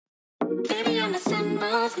Baby, I'm missing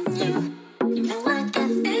more than you. You know I got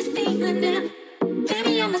this feeling now.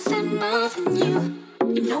 Baby, I'm missing more than you.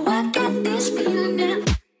 You know I got this feeling now.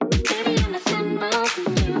 Baby, I'm missing more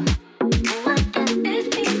than you. You know I got this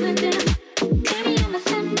feeling now. Baby, I'm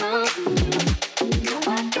missing more than you. You know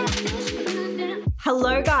I got this feeling now.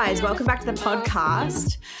 Hello, guys. Welcome back to the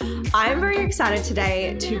podcast. I'm very excited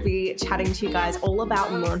today to be chatting to you guys all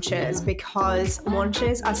about launches because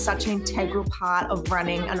launches are such an integral part of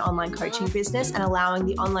running an online coaching business and allowing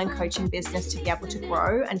the online coaching business to be able to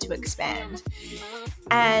grow and to expand.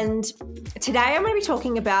 And today I'm going to be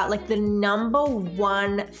talking about like the number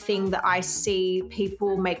one thing that I see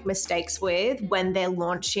people make mistakes with when they're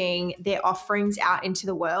launching their offerings out into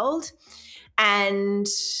the world and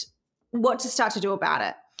what to start to do about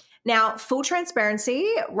it. Now, full transparency,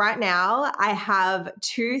 right now, I have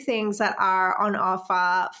two things that are on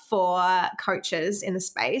offer for coaches in the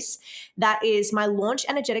space. That is my Launch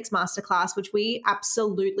Energetics Masterclass, which we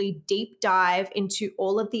absolutely deep dive into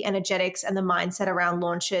all of the energetics and the mindset around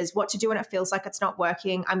launches, what to do when it feels like it's not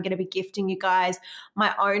working. I'm going to be gifting you guys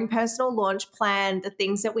my own personal launch plan, the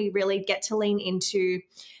things that we really get to lean into,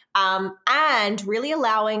 and really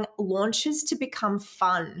allowing launches to become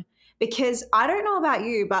fun. Because I don't know about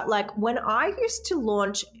you, but like when I used to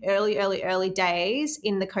launch early days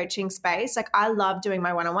in the coaching space, like I love doing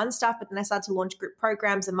my one-on-one stuff, but then I started to launch group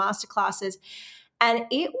programs and masterclasses and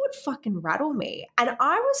it would fucking rattle me. And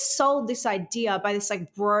I was sold this idea by this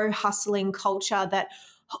like bro hustling culture that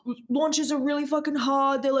launches are really fucking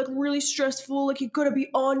hard. They're like really stressful. Like you gotta be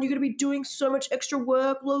on, you gotta be doing so much extra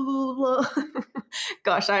work, blah, blah, blah.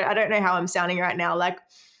 Gosh, I don't know how I'm sounding right now. Like,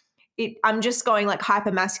 I'm just going like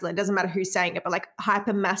hyper masculine. It doesn't matter who's saying it, but like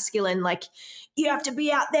hyper masculine, like you have to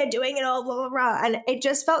be out there doing it all, blah, blah, blah. And it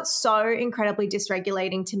just felt so incredibly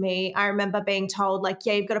dysregulating to me. I remember being told like,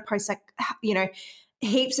 yeah, you've got to post like,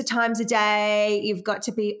 heaps of times a day. You've got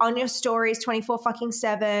to be on your stories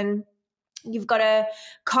 24/7. You've got to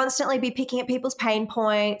constantly be picking at people's pain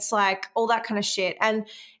points, like all that kind of shit. And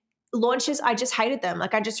launches, I just hated them.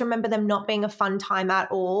 Like I just remember them not being a fun time at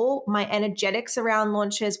all. My energetics around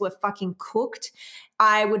launches were fucking cooked.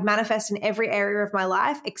 I would manifest in every area of my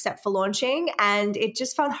life except for launching, and it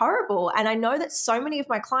just felt horrible. And I know that so many of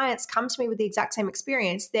my clients come to me with the exact same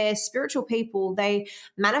experience. They're spiritual people. They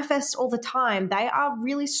manifest all the time. They are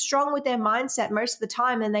really strong with their mindset most of the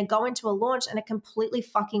time, and they go into a launch and it completely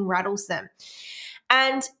fucking rattles them.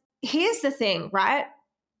 And here's the thing, right?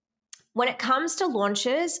 When it comes to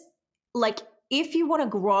launches, like if you want to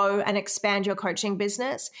grow and expand your coaching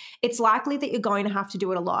business, it's likely that you're going to have to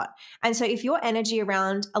do it a lot. And so if your energy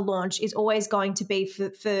around a launch is always going to be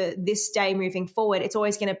for this day moving forward, it's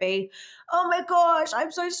always going to be, oh my gosh,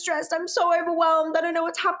 I'm so stressed. I'm so overwhelmed. I don't know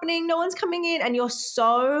what's happening. No one's coming in. And you're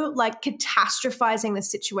so like catastrophizing the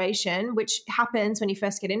situation, which happens when you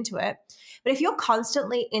first get into it. But if you're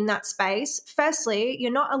constantly in that space, firstly,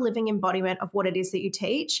 you're not a living embodiment of what it is that you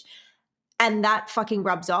teach. And that fucking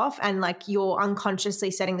rubs off, and like you're unconsciously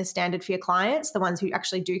setting the standard for your clients, the ones who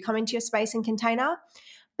actually do come into your space and container.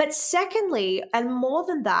 But secondly, and more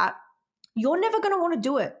than that, you're never going to want to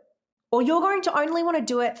do it, or you're going to only want to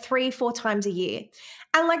do it 3-4 times a year.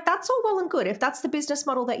 And like, that's all well and good. If that's the business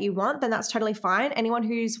model that you want, then that's totally fine. Anyone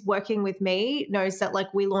who's working with me knows that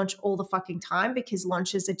like we launch all the fucking time because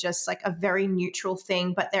launches are just like a very neutral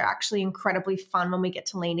thing, but they're actually incredibly fun when we get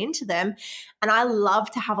to lean into them. And I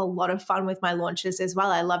love to have a lot of fun with my launches as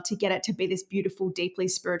well. I love to get it to be this beautiful, deeply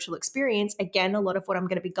spiritual experience. Again, a lot of what I'm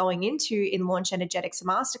going to be going into in Launch Energetics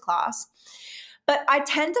Masterclass. But I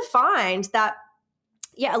tend to find that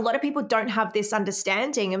a lot of people don't have this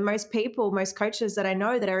understanding. And most coaches that I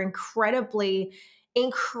know that are incredibly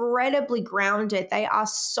grounded, they are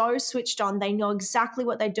so switched on. They know exactly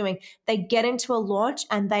what they're doing. They get into a launch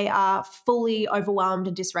and they are fully overwhelmed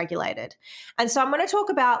and dysregulated. And so I'm going to talk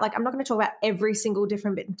about, like, I'm not going to talk about every single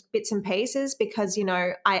different bits and pieces because, you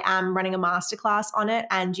know, I am running a masterclass on it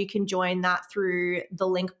and you can join that through the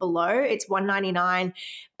link below. It's $199.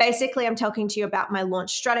 Basically, I'm talking to you about my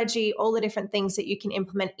launch strategy, all the different things that you can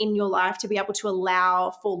implement in your life to be able to allow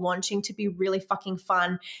for launching to be really fucking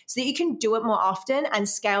fun so that you can do it more often and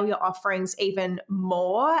scale your offerings even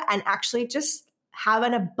more and actually just have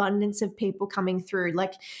an abundance of people coming through.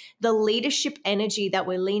 Like the leadership energy that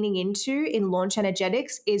we're leaning into in Launch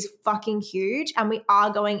Energetics is fucking huge. And we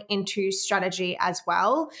are going into strategy as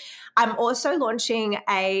well. I'm also launching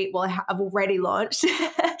I've already launched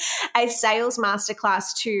a sales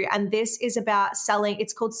masterclass too. And this is about selling.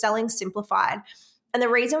 It's called Selling Simplified. And the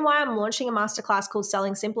reason why I'm launching a masterclass called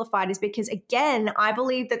Selling Simplified is because, again, I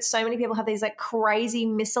believe that so many people have these like crazy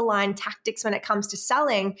misaligned tactics when it comes to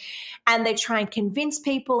selling, and they try and convince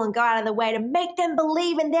people and go out of the way to make them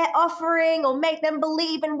believe in their offering or make them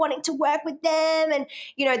believe in wanting to work with them. And,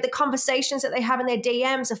 you know, the conversations that they have in their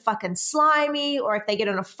DMs are fucking slimy, or if they get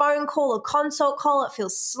on a phone call or consult call, it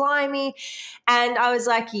feels slimy. And I was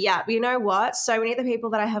like, yeah, you know what? So many of the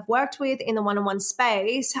people that I have worked with in the one-on-one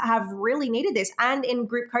space have really needed this, and in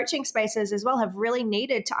group coaching spaces as well, have really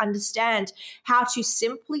needed to understand how to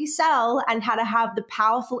simply sell and how to have the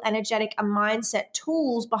powerful, energetic, and mindset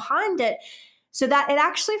tools behind it so that it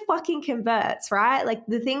actually fucking converts, right? Like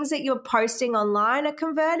the things that you're posting online are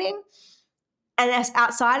converting. And as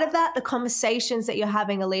outside of that, the conversations that you're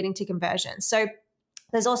having are leading to conversion. So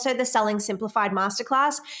there's also the Selling Simplified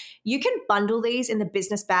Masterclass. You can bundle these in the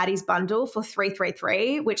Business Baddies bundle for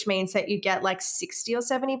 $333, which means that you get like 60 or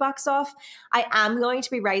 70 bucks off. I am going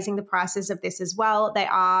to be raising the prices of this as well. They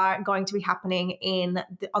are going to be happening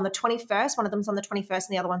on the 21st. One of them's on the 21st and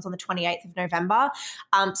the other one's on the 28th of November.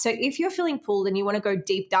 So if you're feeling pulled and you want to go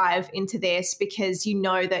deep dive into this because you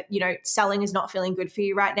know that, you know, selling is not feeling good for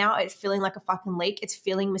you right now, it's feeling like a fucking leak, it's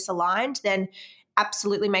feeling misaligned, then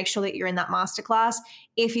absolutely make sure that you're in that masterclass.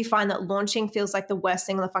 If you find that launching feels like the worst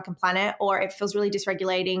thing on the fucking planet, or it feels really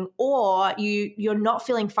dysregulating, or you're not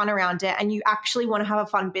feeling fun around it and you actually want to have a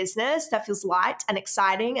fun business that feels light and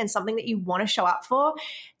exciting and something that you want to show up for,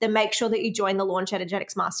 then make sure that you join the Launch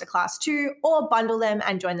Energetics Masterclass too, or bundle them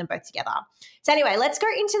and join them both together. So anyway, let's go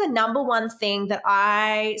into the number one thing that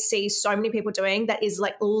I see so many people doing that is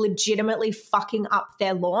like legitimately fucking up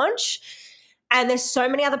their launch. And there's so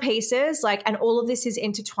many other pieces, like, and all of this is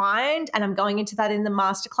intertwined, and I'm going into that in the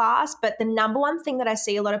masterclass. But the number one thing that I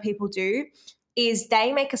see a lot of people do is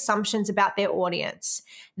they make assumptions about their audience.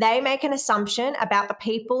 They make an assumption about the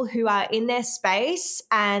people who are in their space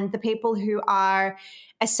and the people who are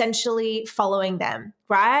essentially following them,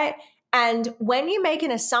 right? And when you make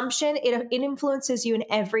an assumption, it influences you in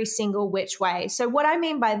every single which way. So what I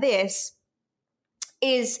mean by this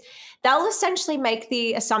is they'll essentially make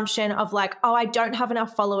the assumption of like, oh, I don't have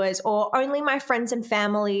enough followers, or only my friends and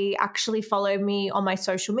family actually follow me on my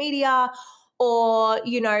social media, or,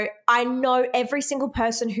 you know, I know every single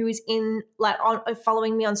person who is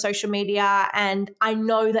following me on social media, and I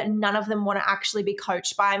know that none of them want to actually be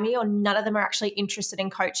coached by me, or none of them are actually interested in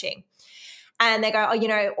coaching. And they go, oh, you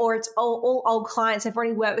know, or it's all old clients have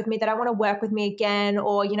already worked with me, they don't want to work with me again,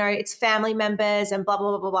 or, you know, it's family members and blah,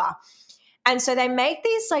 blah, blah, blah, blah. And so they make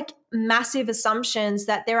these like massive assumptions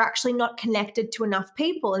that they're actually not connected to enough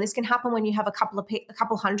people. And this can happen when you have a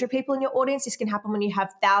couple hundred people in your audience. This can happen when you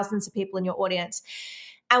have thousands of people in your audience.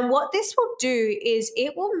 And what this will do is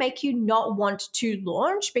it will make you not want to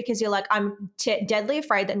launch because you're like, I'm deadly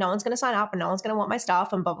afraid that no one's going to sign up and no one's going to want my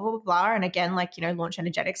stuff and blah, blah, blah, blah. And again, like, you know, Launch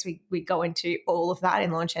Energetics, we go into all of that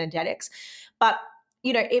in Launch Energetics. But,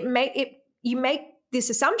 you know, you make this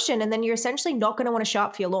assumption and then you're essentially not going to want to show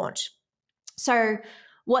up for your launch. So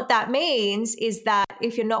what that means is that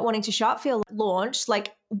if you're not wanting to show up for your launch,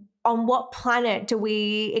 like on what planet do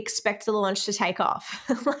we expect the launch to take off?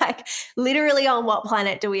 Like literally on what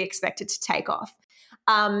planet do we expect it to take off?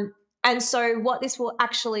 And so what this will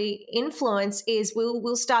actually influence is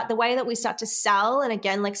we'll start the way that we start to sell. And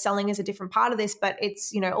again, like selling is a different part of this, but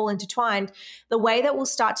it's, you know, all intertwined. The way that we'll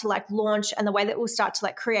start to like launch and the way that we'll start to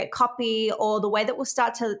like create copy, or the way that we'll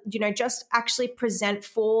start to, you know, just actually present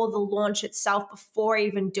for the launch itself before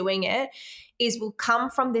even doing it is will come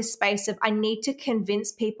from this space of I need to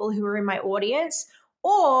convince people who are in my audience,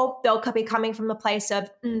 or they'll be coming from the place of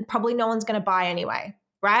probably no one's going to buy anyway,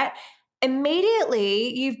 right?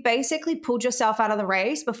 Immediately, you've basically pulled yourself out of the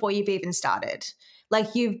race before you've even started.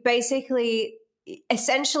 Like you've basically,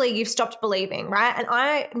 essentially, you've stopped believing, right? And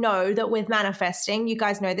I know that with manifesting, you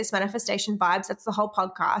guys know this, manifestation vibes, that's the whole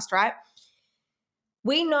podcast, right?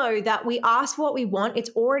 We know that we ask for what we want,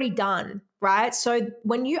 it's already done, right? So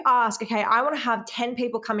when you ask, okay, I want to have 10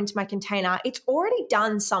 people come into my container, it's already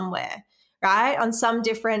done somewhere, right? On some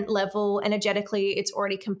different level, energetically, it's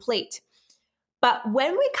already complete. But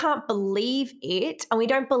when we can't believe it and we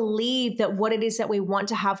don't believe that what it is that we want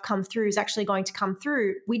to have come through is actually going to come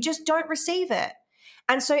through, we just don't receive it.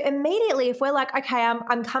 And so immediately if we're like, okay,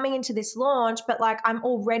 I'm coming into this launch, but like I'm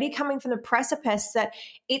already coming from the precipice that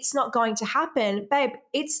it's not going to happen, babe,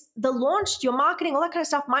 it's the launch, your marketing, all that kind of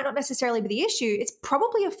stuff might not necessarily be the issue. It's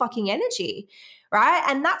probably your fucking energy, right?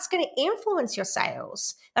 And that's going to influence your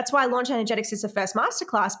sales. That's why Launch Energetics is the first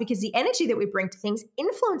masterclass, because the energy that we bring to things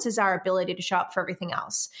influences our ability to show up for everything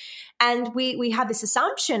else. And we have this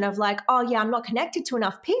assumption of like, oh yeah, I'm not connected to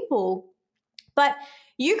enough people. But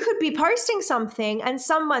you could be posting something and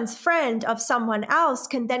someone's friend of someone else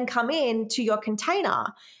can then come in to your container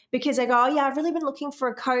because they go, oh, yeah, I've really been looking for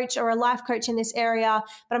a coach or a life coach in this area,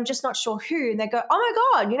 but I'm just not sure who. And they go, oh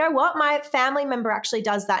my God, you know what? My family member actually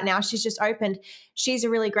does that now. She's just opened. She's a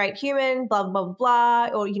really great human, blah, blah, blah, blah.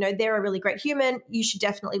 Or, you know, they're a really great human. You should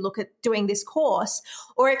definitely look at doing this course.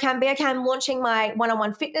 Or it can be, okay, I'm launching my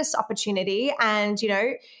one-on-one fitness opportunity and, you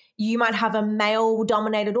know, you might have a male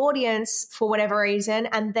dominated audience for whatever reason.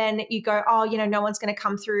 And then you go, oh, you know, no one's going to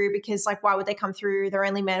come through because like, why would they come through? They're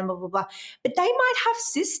only men, blah, blah, blah. But they might have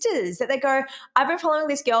sisters that they go, I've been following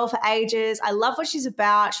this girl for ages. I love what she's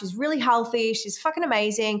about. She's really healthy. She's fucking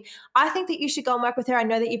amazing. I think that you should go and work with her. I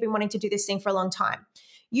know that you've been wanting to do this thing for a long time.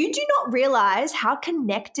 You do not realize how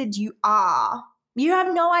connected you are. You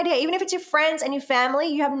have no idea. Even if it's your friends and your family,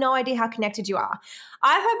 you have no idea how connected you are.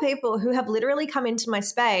 I've had people who have literally come into my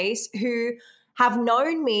space who have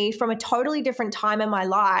known me from a totally different time in my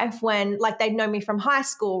life when like they'd known me from high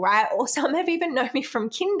school, right? Or some have even known me from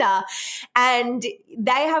kinder and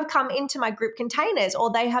they have come into my group containers or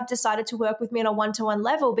they have decided to work with me on a one-to-one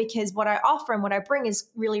level because what I offer and what I bring is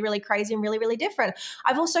really, really crazy and really, really different.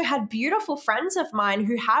 I've also had beautiful friends of mine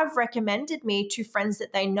who have recommended me to friends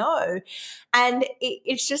that they know. And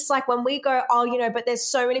it's just like when we go, oh, you know, but there's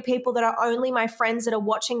so many people that are only my friends that are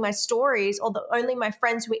watching my stories or only my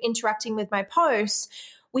friends who are interacting with my posts,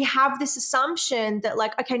 we have this assumption that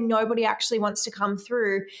like, okay, nobody actually wants to come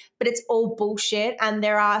through, but it's all bullshit. And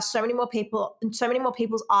there are so many more people and so many more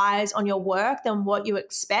people's eyes on your work than what you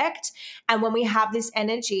expect. And when we have this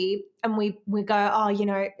energy and we go, oh, you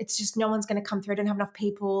know, it's just no one's going to come through. I don't have enough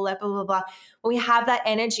people, blah, blah, blah. When we have that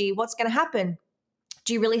energy, what's going to happen?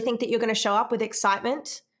 Do you really think that you're going to show up with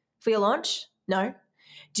excitement for your launch? No.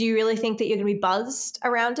 Do you really think that you're going to be buzzed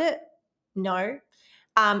around it? No.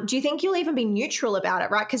 Do you think you'll even be neutral about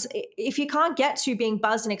it, right? Because if you can't get to being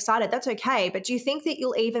buzzed and excited, that's okay. But do you think that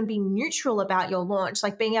you'll even be neutral about your launch?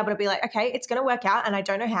 Like being able to be like, okay, it's going to work out and I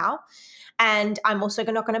don't know how. And I'm also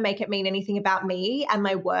not going to make it mean anything about me and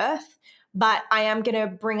my worth. But I am going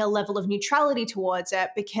to bring a level of neutrality towards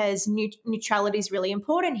it because neutrality is really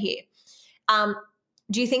important here.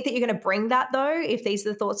 Do you think that you're going to bring that though, if these are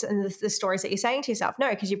the thoughts and the stories that you're saying to yourself? No,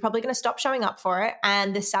 because you're probably going to stop showing up for it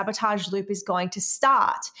and the sabotage loop is going to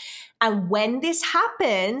start. And when this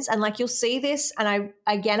happens, and like you'll see this, and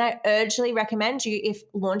I urgently recommend you, if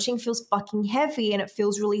launching feels fucking heavy and it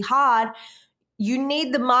feels really hard, you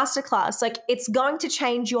need the masterclass. Like it's going to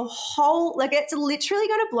change your whole, like it's literally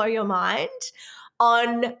going to blow your mind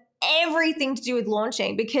on everything to do with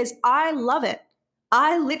launching because I love it.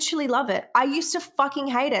 I literally love it. I used to fucking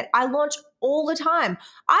hate it. I launch all the time.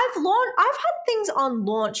 I've had things on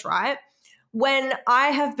launch, right? When I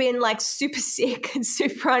have been like super sick and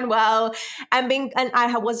super unwell and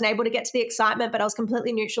I wasn't able to get to the excitement, but I was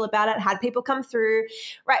completely neutral about it. Had people come through,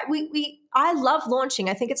 right? I love launching.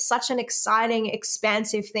 I think it's such an exciting,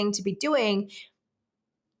 expansive thing to be doing.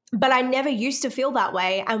 But I never used to feel that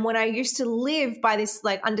way. And when I used to live by this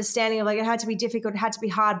like understanding of like it had to be difficult, it had to be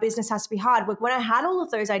hard, business has to be hard. But when I had all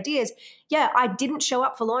of those ideas, yeah, I didn't show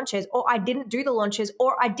up for launches or I didn't do the launches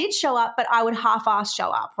or I did show up, but I would half-ass show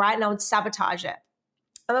up, right? And I would sabotage it.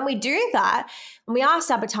 And when we do that, when we are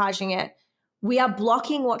sabotaging it, we are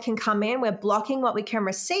blocking what can come in. We're blocking what we can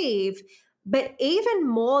receive. But even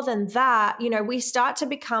more than that, you know, we start to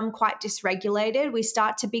become quite dysregulated. We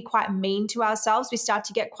start to be quite mean to ourselves. We start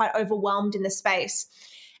to get quite overwhelmed in the space.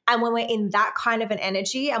 And when we're in that kind of an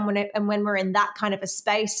energy and when we're in that kind of a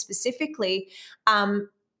space specifically,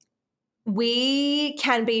 we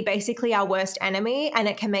can be basically our worst enemy and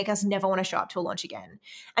it can make us never want to show up to a launch again.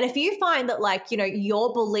 And if you find that like, you know,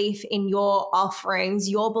 your belief in your offerings,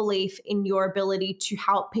 your belief in your ability to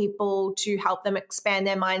help people, to help them expand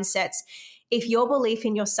their mindsets, if your belief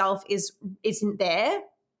in yourself isn't there,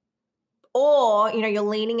 or, you know, you're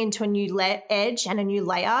leaning into a new edge and a new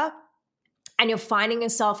layer, and you're finding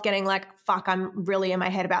yourself getting like, fuck, I'm really in my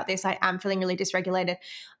head about this. I am feeling really dysregulated.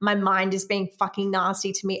 My mind is being fucking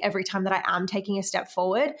nasty to me every time that I am taking a step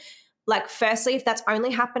forward. Like, firstly, if that's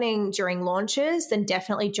only happening during launches, then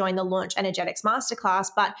definitely join the Launch Energetics Masterclass.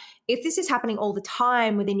 But if this is happening all the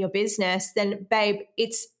time within your business, then babe,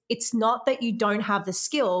 it's not that you don't have the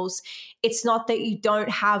skills. It's not that you don't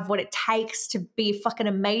have what it takes to be fucking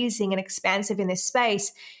amazing and expansive in this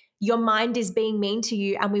space. Your mind is being mean to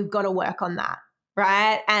you and we've got to work on that.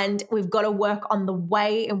 right? And we've got to work on the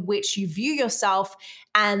way in which you view yourself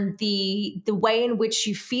and the way in which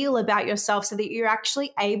you feel about yourself, so that you're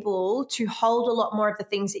actually able to hold a lot more of the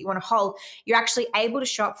things that you want to hold. You're actually able to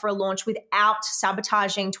show up for a launch without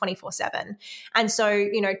sabotaging 24/7. And so,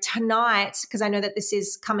 tonight, because I know that this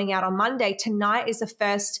is coming out on Monday, tonight is the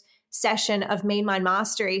first session of Mean Mind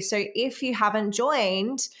Mastery. So if you haven't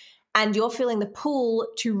joined, and you're feeling the pull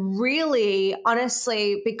to really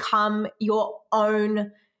honestly become your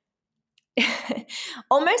own,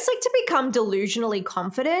 almost like to become delusionally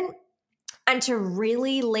confident and to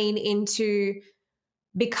really lean into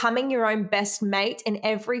becoming your own best mate in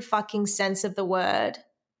every fucking sense of the word,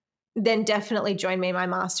 then definitely join Me My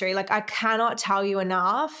Mastery. Like, I cannot tell you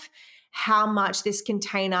enough how much this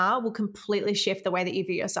container will completely shift the way that you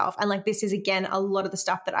view yourself. And like, this is again a lot of the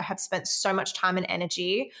stuff that I have spent so much time and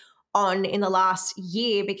energy on in the last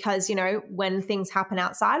year, because when things happen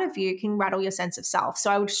outside of you, it can rattle your sense of self. So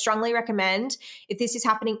I would strongly recommend, if this is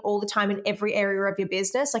happening all the time in every area of your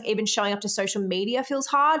business, like even showing up to social media feels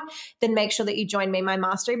hard, then make sure that you join Me My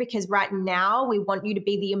Mastery, because right now we want you to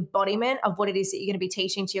be the embodiment of what it is that you're going to be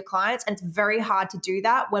teaching to your clients. And it's very hard to do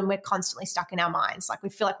that when we're constantly stuck in our minds. Like, we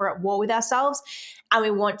feel like we're at war with ourselves, and we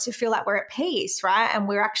want to feel like we're at peace, right? And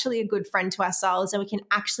we're actually a good friend to ourselves, and we can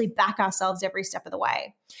actually back ourselves every step of the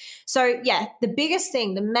way. So yeah, the biggest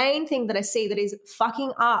thing, the main thing that I see that is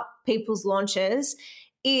fucking up people's launches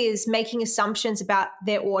is making assumptions about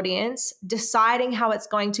their audience, deciding how it's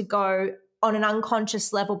going to go on an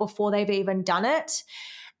unconscious level before they've even done it,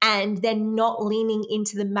 and then not leaning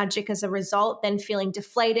into the magic as a result, then feeling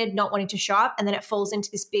deflated, not wanting to show up, and then it falls into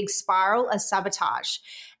this big spiral of sabotage.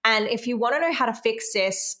 And if you want to know how to fix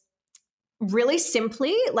this, really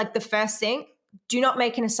simply, like the first thing, do not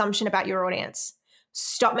make an assumption about your audience.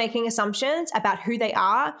 Stop making assumptions about who they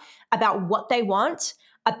are, about what they want,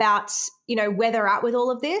 about, where they're at with all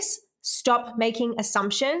of this. Stop making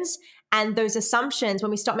assumptions. And those assumptions,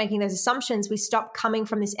 when we stop making those assumptions, we stop coming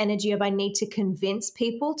from this energy of I need to convince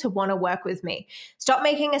people to want to work with me. Stop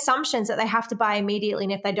making assumptions that they have to buy immediately,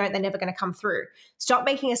 and if they don't, they're never going to come through. Stop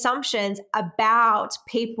making assumptions about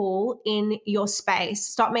people in your space.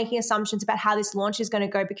 Stop making assumptions about how this launch is going to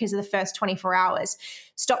go because of the first 24 hours.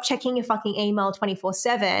 Stop checking your fucking email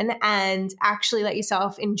 24/7 and actually let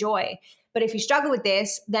yourself enjoy. But if you struggle with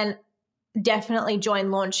this, then definitely join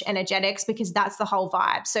Launch Energetics, because that's the whole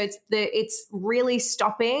vibe. So it's really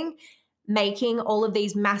stopping making all of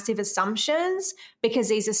these massive assumptions, because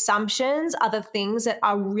these assumptions are the things that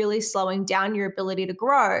are really slowing down your ability to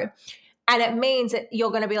grow. And it means that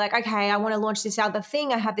you're going to be like, okay, I want to launch this other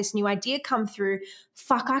thing. I have this new idea come through.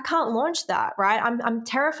 Fuck, I can't launch that, right? I'm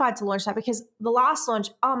terrified to launch that, because the last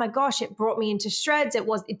launch, oh my gosh, it brought me into shreds.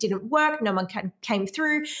 It didn't work. No one came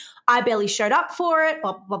through. I barely showed up for it,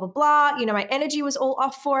 blah, blah, blah, blah. My energy was all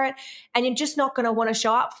off for it. And you're just not going to want to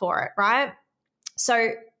show up for it, right?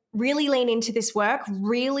 So really lean into this work,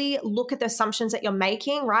 really look at the assumptions that you're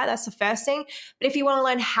making, right? That's the first thing. But if you want to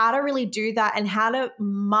learn how to really do that and how to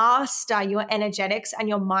master your energetics and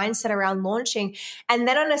your mindset around launching, and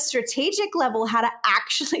then on a strategic level, how to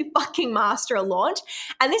actually fucking master a launch.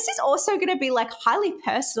 And this is also going to be like highly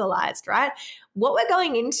personalized, right? What we're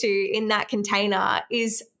going into in that container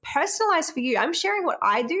is personalized for you. I'm sharing what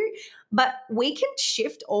I do, but we can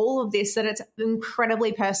shift all of this, that it's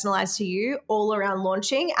incredibly personalized to you, all around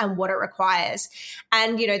launching and what it requires.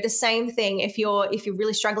 And the same thing, if you're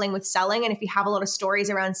really struggling with selling, and if you have a lot of stories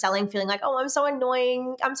around selling, feeling like, oh, I'm so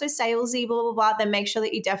annoying, I'm so salesy, blah, blah, blah, then make sure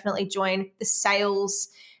that you definitely join the Sales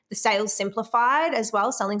Simplified as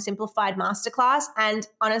well, Selling Simplified Masterclass. And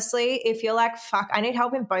honestly, if you're like, fuck, I need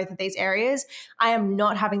help in both of these areas, I am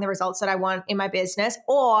not having the results that I want in my business,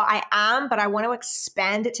 or I am, but I want to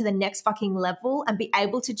expand it to the next fucking level and be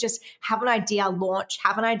able to just have an idea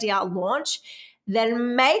launch,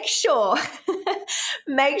 then make sure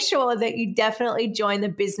that you definitely join the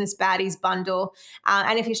Business Baddies bundle.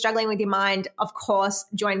 And if you're struggling with your mind, of course,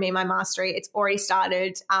 join Me My Mastery. It's already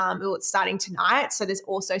started. It's starting tonight. So there's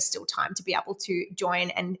also still time to be able to join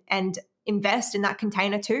and invest in that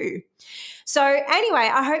container too. So anyway,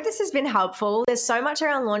 I hope this has been helpful. There's so much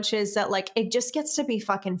around launches that it just gets to be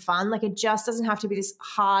fucking fun. It just doesn't have to be this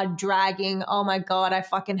hard dragging, oh my God, I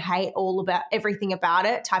fucking hate everything about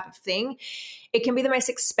it type of thing. It can be the most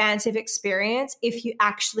expansive experience if you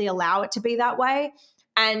actually allow it to be that way.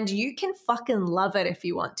 And you can fucking love it if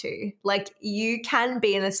you want to. Like, you can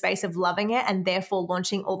be in a space of loving it and therefore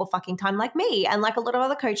launching all the fucking time, like me and like a lot of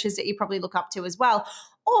other coaches that you probably look up to as well.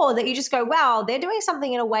 Or that you just go, wow, they're doing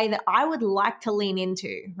something in a way that I would like to lean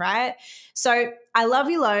into, right? So I love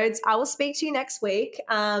you loads. I will speak to you next week.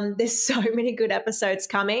 There's so many good episodes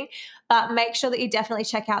coming, but make sure that you definitely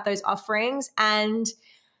check out those offerings. And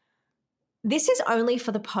this is only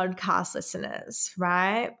for the podcast listeners,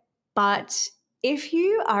 right? But if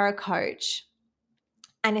you are a coach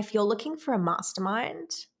and if you're looking for a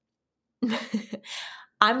mastermind,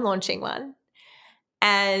 I'm launching one.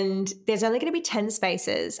 And there's only going to be 10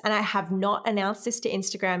 spaces. And I have not announced this to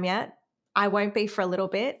Instagram yet. I won't be for a little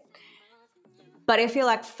bit. But if you're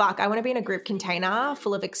like, fuck, I want to be in a group container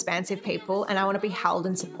full of expansive people and I want to be held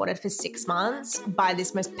and supported for 6 months by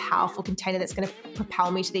this most powerful container that's going to propel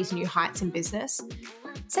me to these new heights in business,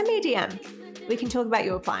 send me a DM. We can talk about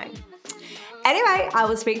you applying. Anyway, I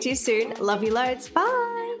will speak to you soon. Love you loads.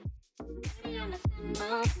 Bye.